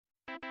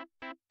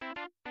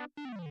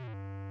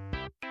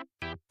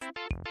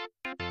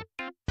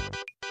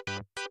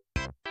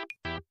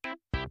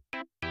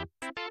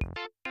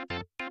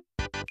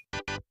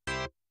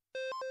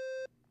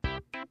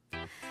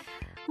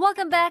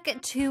Welcome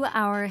back to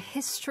our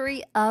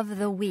History of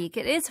the Week.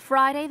 It is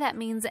Friday. That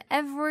means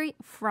every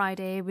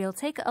Friday we'll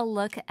take a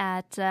look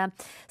at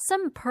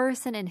some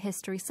person in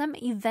history, some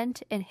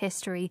event in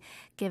history,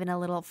 given a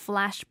little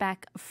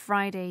flashback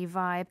Friday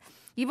vibe.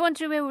 이번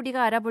주에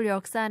우리가 알아볼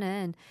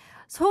역사는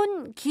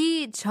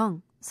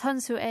손기정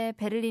선수의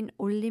베를린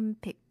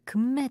올림픽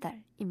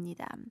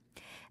금메달입니다.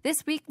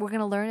 This week, we're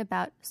going to learn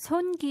about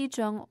Sohn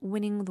Kee-chung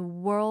winning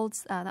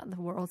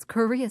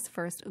Korea's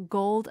first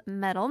gold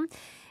medal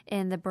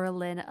in the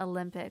Berlin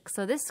Olympics.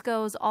 So this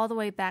goes all the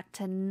way back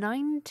to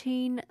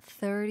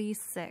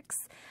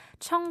 1936.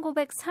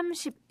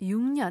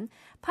 1936년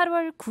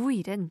 8월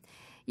 9일은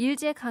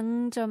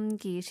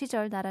일제강점기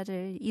시절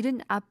나라를 잃은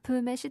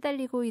아픔에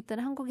시달리고 있던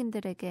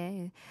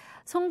한국인들에게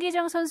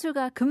손기정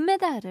선수가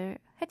금메달을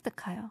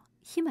획득하여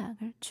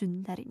희망을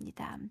준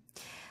날입니다.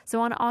 So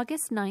on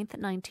August 9th,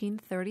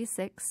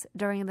 1936,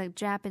 during the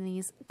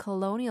Japanese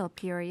colonial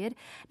period,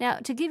 now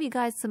to give you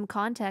guys some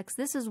context,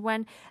 this is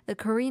when the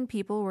Korean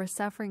people were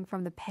suffering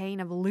from the pain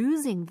of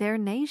losing their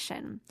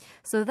nation.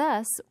 So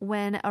thus,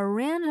 when a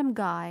random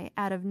guy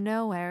out of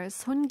nowhere,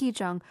 Sohn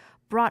Kee-chung,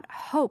 brought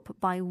hope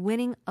by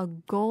winning a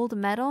gold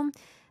medal,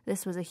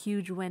 this was a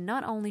huge win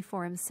not only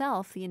for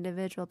himself, the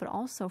individual, but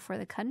also for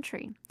the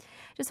country.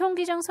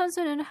 손기정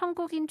선수는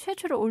한국인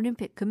최초로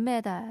올림픽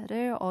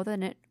금메달을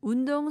얻어낸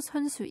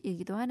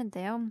운동선수이기도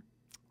하는데요.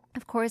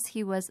 Of course,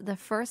 he was the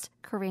first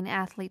Korean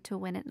athlete to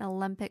win an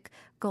Olympic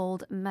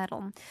gold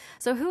medal.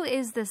 So who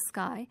is this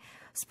guy?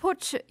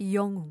 스포츠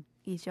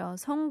영웅이죠.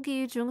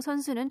 손기중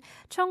선수는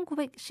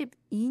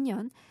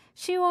 1912년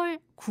 10월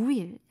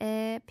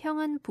 9일에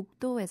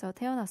평안북도에서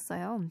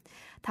태어났어요.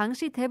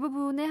 당시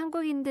대부분의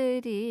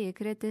한국인들이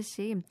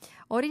그랬듯이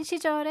어린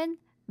시절엔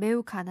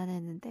매우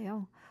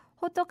가난했는데요.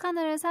 호떡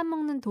하나를 사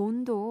먹는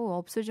돈도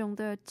없을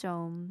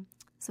정도였죠.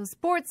 So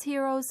sports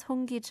hero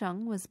Sohn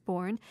Kee-chung was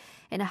born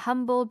in a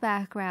humble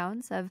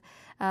background of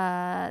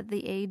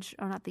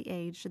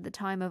the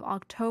time of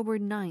October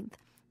 9th,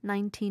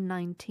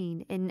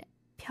 1919 in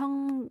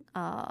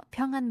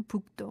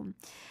평안북도.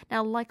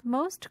 Now, like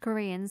most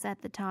Koreans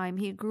at the time,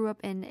 he grew up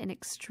in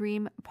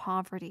extreme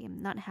poverty,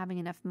 not having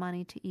enough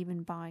money to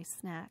even buy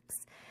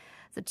snacks.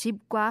 So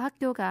집과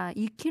학교가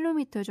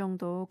 2km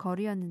정도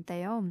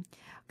거리였는데요.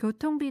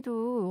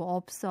 교통비도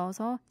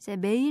없어서 이제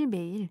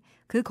매일매일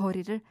그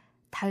거리를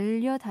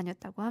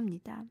달려다녔다고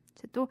합니다.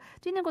 또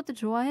뛰는 것도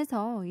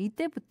좋아해서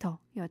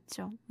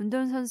이때부터였죠.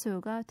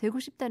 운동선수가 되고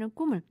싶다는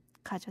꿈을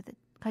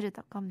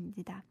가졌다고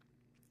합니다.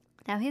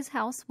 Now, his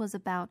house was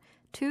about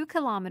 2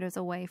 kilometers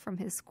away from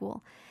his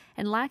school,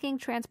 and lacking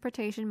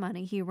transportation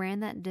money, he ran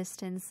that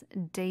distance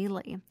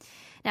daily.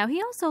 Now,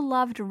 he also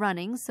loved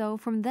running, so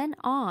from then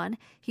on,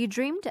 he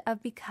dreamed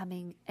of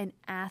becoming an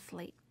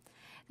athlete.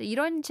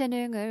 이런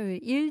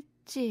재능을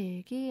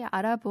일찍이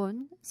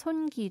알아본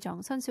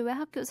손기정 선수의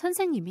학교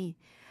선생님이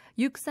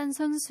육산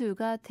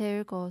선수가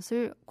될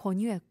것을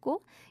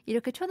권유했고,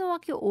 이렇게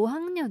초등학교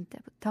 5학년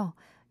때부터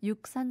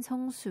육산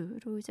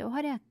선수로 이제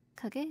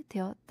활약하게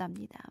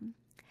되었답니다.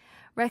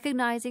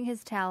 Recognizing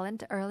his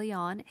talent early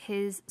on,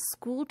 his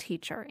school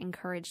teacher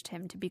encouraged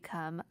him to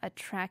become a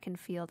track and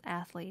field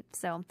athlete.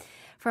 So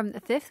from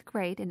the 5th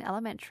grade in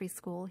elementary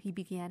school, he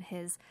began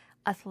his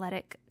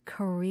athletic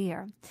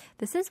career.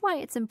 This is why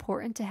it's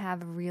important to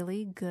have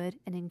really good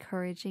and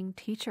encouraging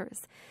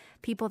teachers,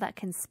 people that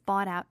can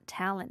spot out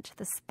talent,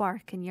 the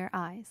spark in your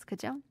eyes.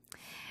 그죠?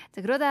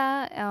 자,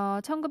 그러다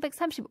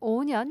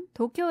 1935년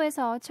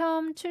도쿄에서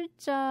처음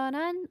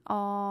출전한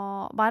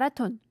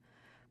마라톤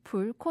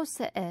풀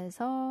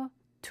코스에서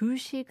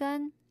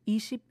 2시간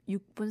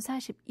 26분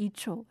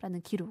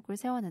 42초라는 기록을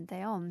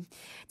세웠는데요.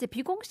 이제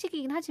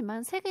비공식이긴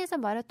하지만 세계에서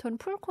마라톤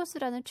풀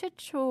코스라는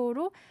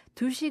최초로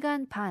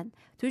 2시간 반,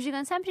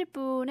 2시간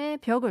 30분의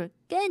벽을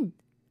깬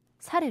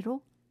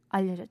사례로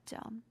알려졌죠.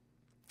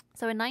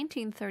 So in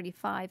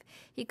 1935,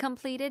 he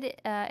competed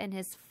in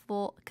his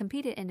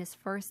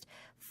first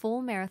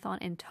full marathon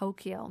in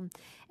Tokyo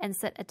and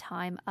set a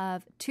time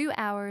of 2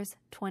 hours,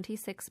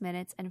 26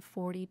 minutes, and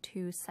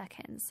 42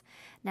 seconds.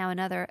 Now,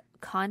 another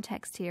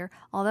context here,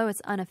 although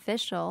it's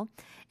unofficial,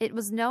 it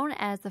was known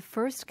as the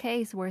first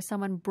case where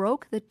someone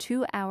broke the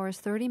 2 hours,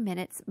 30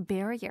 minutes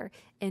barrier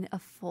in a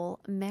full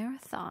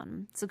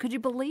marathon. So could you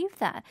believe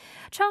that?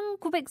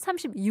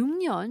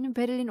 1936년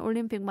베를린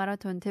올림픽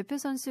마라톤 대표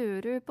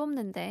선수를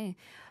뽑는데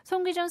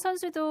손기정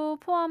선수도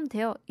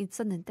포함되어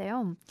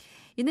있었는데요.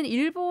 이는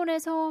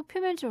일본에서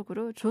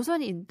표면적으로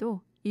조선인도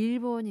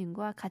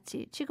일본인과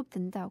같이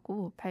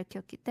취급된다고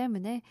밝혔기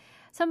때문에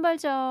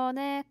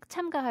선발전에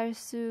참가할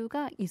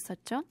수가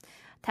있었죠.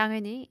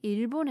 당연히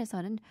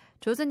일본에서는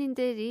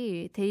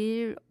조선인들이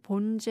대일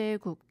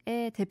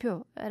본제국의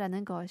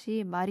대표라는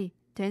것이 말이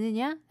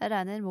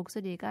되느냐라는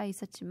목소리가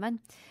있었지만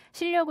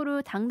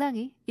실력으로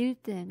당당히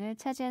 1등을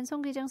차지한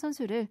손기정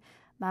선수를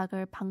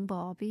막을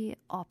방법이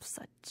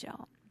없었죠.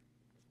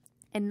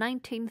 In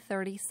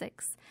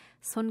 1936,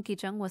 Sohn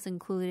Kee-chung was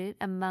included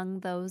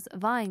among those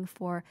vying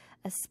for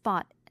a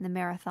spot in the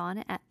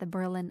marathon at the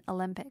Berlin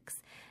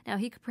Olympics. Now,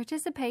 he could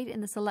participate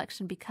in the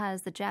selection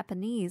because the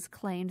Japanese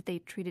claimed they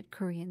treated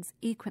Koreans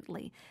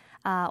equally.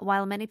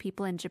 While many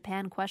people in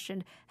Japan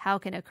questioned how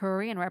can a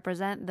Korean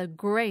represent the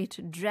great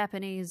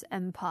Japanese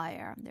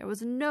empire, there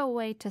was no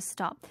way to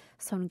stop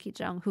Sohn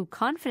Kee-chung, who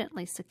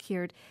confidently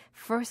secured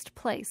first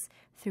place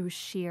through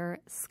sheer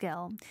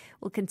skill.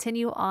 We'll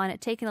continue on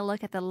taking a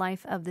look at the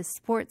life of this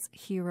sports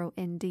hero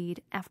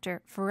indeed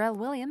after Pharrell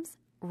Williams'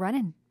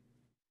 Runnin'.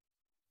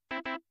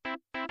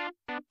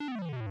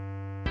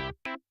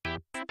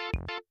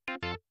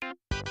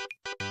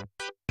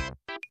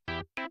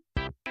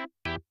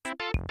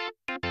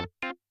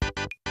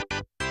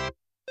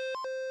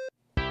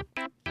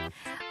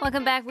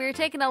 Welcome back. We're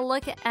taking a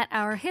look at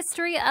our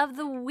history of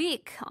the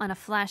week on a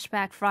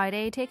Flashback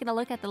Friday, taking a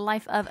look at the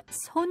life of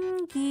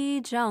Sohn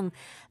Kee-chung,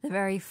 the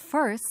very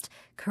first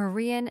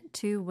Korean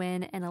to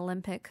win an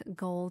Olympic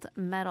gold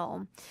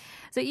medal.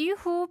 So,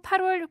 이후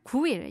 8월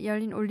 9일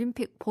열린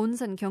올림픽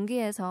본선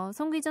경기에서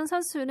송기정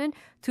선수는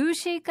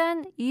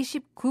 2시간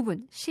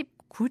 29분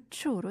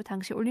 19초로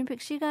당시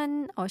올림픽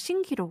시간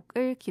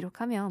신기록을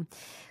기록하며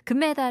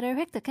금메달을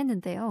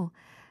획득했는데요.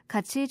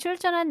 같이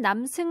출전한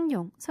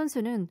남승용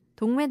선수는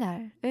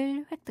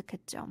동메달을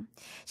획득했죠.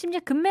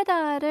 심지어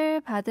금메달을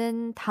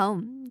받은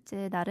다음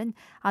날은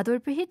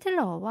아돌프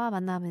히틀러와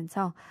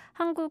만나면서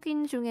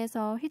한국인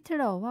중에서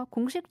히틀러와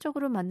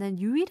공식적으로 만난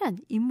유일한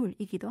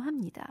인물이기도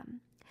합니다.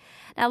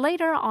 Now,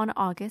 later on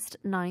August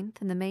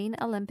 9th, in the main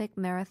Olympic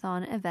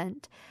marathon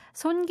event,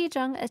 Sohn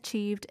Kee-chung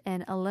achieved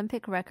an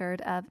Olympic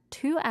record of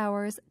 2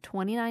 hours,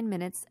 29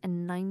 minutes,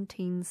 and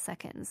 19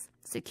 seconds,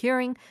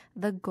 securing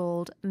the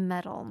gold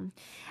medal.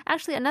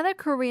 Actually, another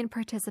Korean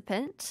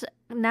participant,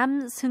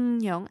 Nam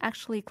Seung-young,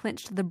 actually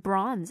clinched the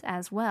bronze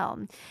as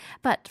well.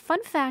 But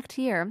fun fact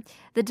here,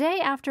 the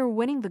day after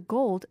winning the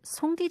gold,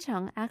 Sohn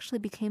Kee-chung actually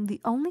became the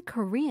only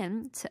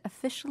Korean to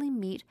officially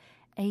meet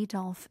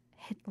Adolf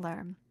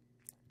Hitler.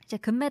 이제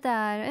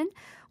금메달은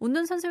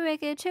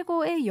운동선수에게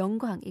최고의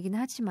영광이긴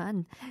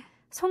하지만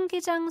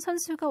송기장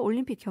선수가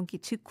올림픽 경기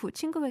직후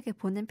친구에게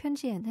보낸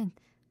편지에는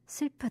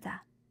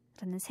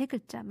슬프다라는 세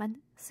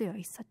글자만 쓰여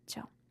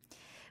있었죠.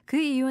 그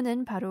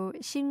이유는 바로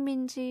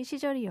식민지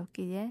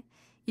시절이었기에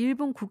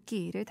일본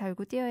국기를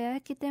달고 뛰어야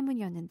했기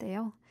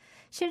때문이었는데요.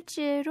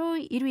 실제로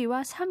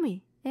 1위와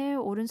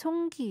 3위에 오른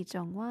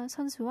송기정과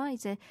선수와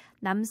이제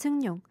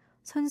남승용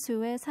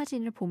선수의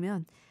사진을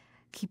보면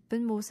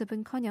기쁜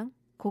모습은커녕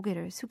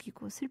고개를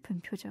숙이고 슬픈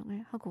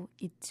표정을 하고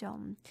있죠.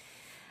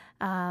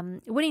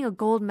 Winning a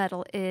gold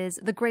medal is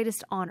the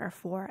greatest honor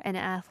for an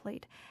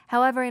athlete.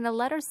 However, in a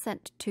letter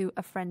sent to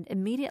a friend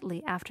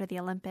immediately after the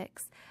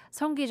Olympics,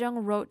 Sohn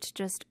Kee-chung wrote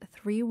just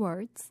 3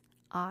 words,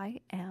 I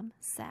am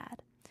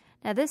sad.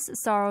 Now, this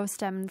sorrow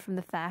stemmed from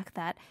the fact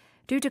that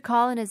due to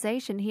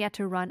colonization, he had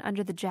to run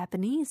under the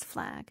Japanese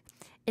flag.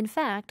 In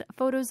fact,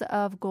 photos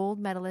of gold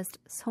medalist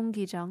Sohn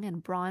Kee-chung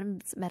and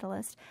bronze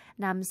medalist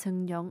Nam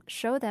Seung-young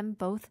show them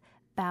both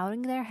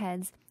bowing their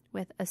heads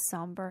with a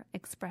somber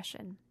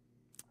expression.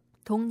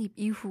 독립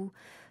이후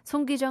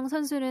송기정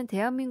선수는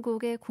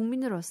대한민국의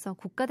국민으로서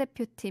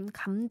국가대표팀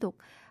감독,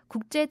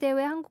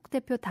 국제대회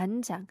한국대표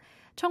단장,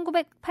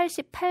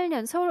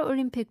 1988년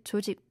서울올림픽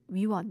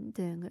조직위원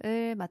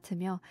등을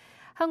맡으며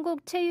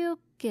한국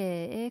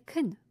체육계에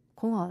큰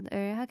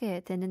공헌을 하게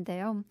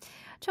되는데요.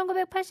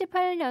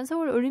 1988년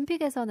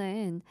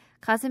서울올림픽에서는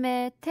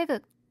가슴에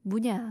태극,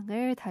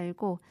 문양을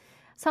달고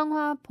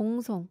성화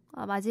봉송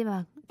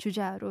마지막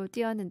주자로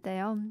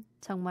뛰었는데요.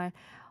 정말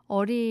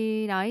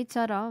어린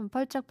아이처럼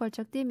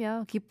펄쩍펄쩍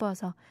뛰며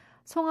기뻐서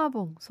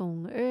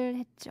송화봉송을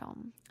했죠.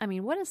 I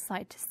mean, what a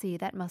sight to see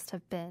that must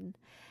have been.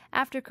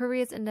 After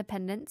Korea's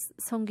independence,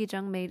 Sohn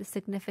Kee-chung made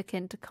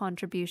significant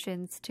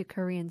contributions to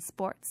Korean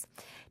sports,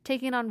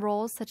 taking on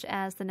roles such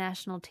as the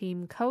national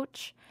team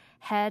coach,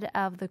 head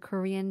of the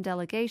Korean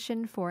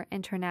delegation for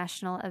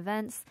international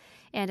events,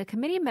 and a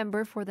committee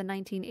member for the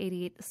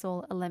 1988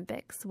 Seoul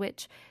Olympics,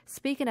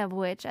 speaking of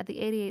which, at the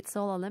 88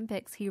 Seoul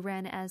Olympics, he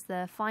ran as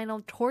the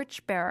final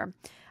torchbearer,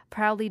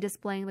 proudly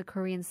displaying the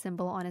Korean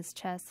symbol on his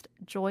chest,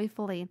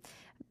 joyfully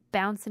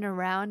bouncing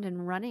around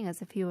and running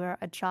as if he were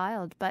a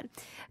child. But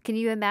can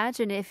you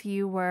imagine if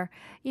you were,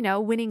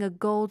 winning a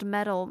gold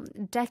medal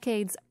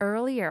decades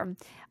earlier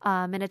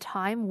in a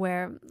time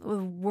where the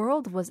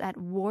world was at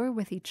war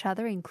with each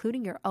other,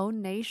 including your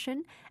own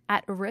nation,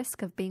 at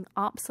risk of being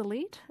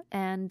obsolete?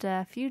 And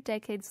a few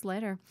decades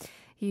later,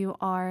 you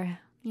are,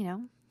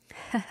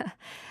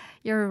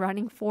 you're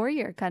running for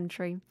your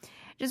country.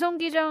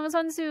 송기정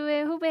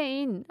선수의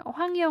후배인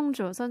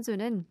황영조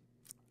선수는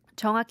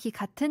정확히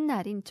같은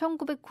날인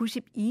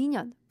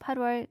 1992년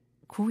 8월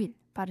 9일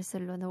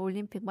바르셀로나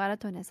올림픽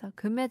마라톤에서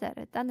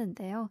금메달을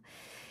땄는데요.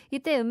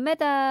 이때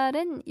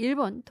은메달은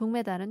일본,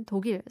 동메달은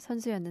독일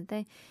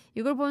선수였는데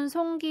이걸 본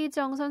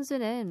송기정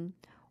선수는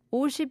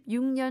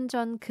 56년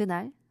전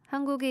그날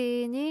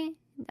한국인이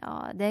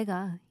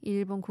내가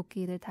일본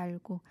국기를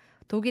달고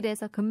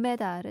독일에서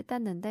금메달을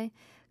땄는데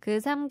그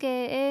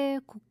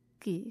 3개의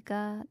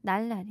국기가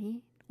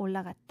날라리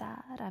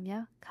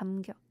올라갔다라며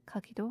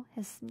감격하기도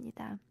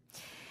했습니다.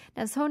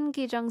 Now, Sohn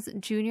Kee-chung's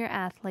junior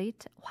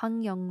athlete,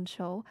 Hwang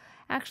Young-cho,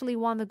 actually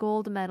won the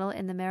gold medal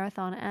in the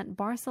marathon at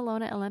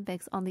Barcelona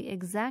Olympics on the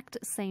exact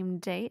same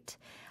date,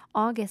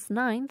 August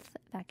 9th,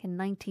 back in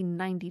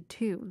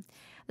 1992.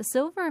 The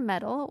silver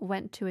medal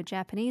went to a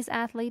Japanese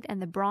athlete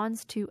and the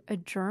bronze to a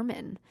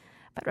German.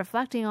 But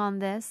reflecting on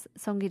this,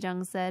 Sohn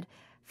Kee-chung said,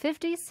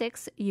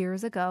 56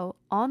 years ago,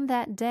 on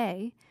that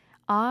day,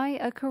 I,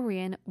 a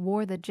Korean,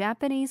 wore the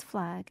Japanese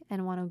flag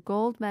and won a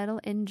gold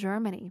medal in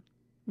Germany.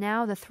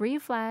 Now the three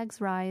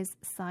flags rise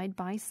side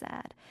by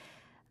side.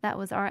 That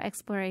was our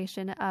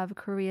exploration of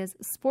Korea's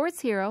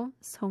sports hero,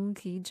 Sohn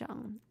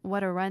Kee-chung.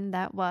 What a run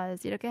that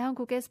was. 이렇게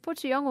한국의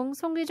스포츠 영웅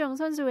송기정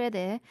선수에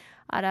대해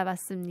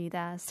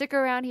알아봤습니다. Stick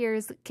around,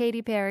 here's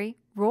Katy Perry,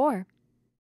 Roar.